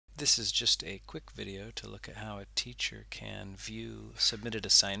This is just a quick video to look at how a teacher can view submitted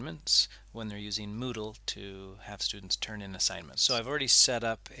assignments when they're using Moodle to have students turn in assignments. So I've already set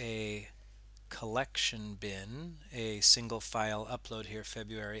up a collection bin, a single file upload here,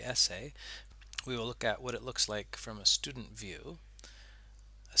 February essay. We will look at what it looks like from a student view.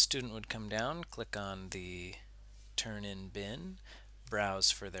 A student would come down, click on the turn in bin, browse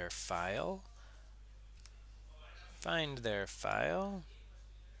for their file, find their file,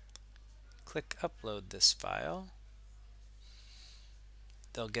 click upload this file.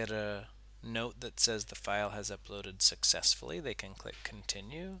 They'll get a note that says the file has uploaded successfully. They can click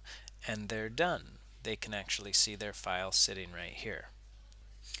continue and they're done. They can actually see their file sitting right here.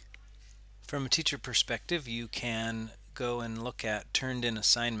 From a teacher perspective, you can go and look at turned in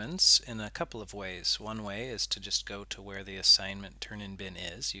assignments in a couple of ways. One way is to just go to where the assignment turn in bin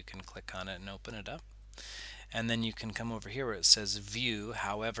is. You can click on it and open it up. And then you can come over here where it says view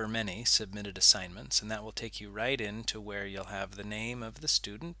however many submitted assignments, and that will take you right into where you'll have the name of the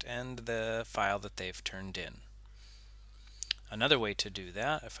student and the file that they've turned in. Another way to do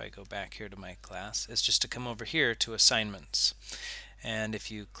that, if I go back here to my class, is just to come over here to assignments. And if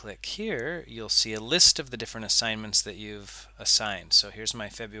you click here, you'll see a list of the different assignments that you've assigned. So here's my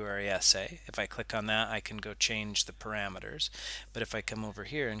February essay. If I click on that, I can go change the parameters. But if I come over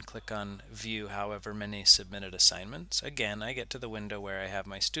here and click on view however many submitted assignments, again, I get to the window where I have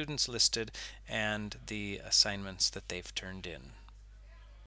my students listed and the assignments that they've turned in.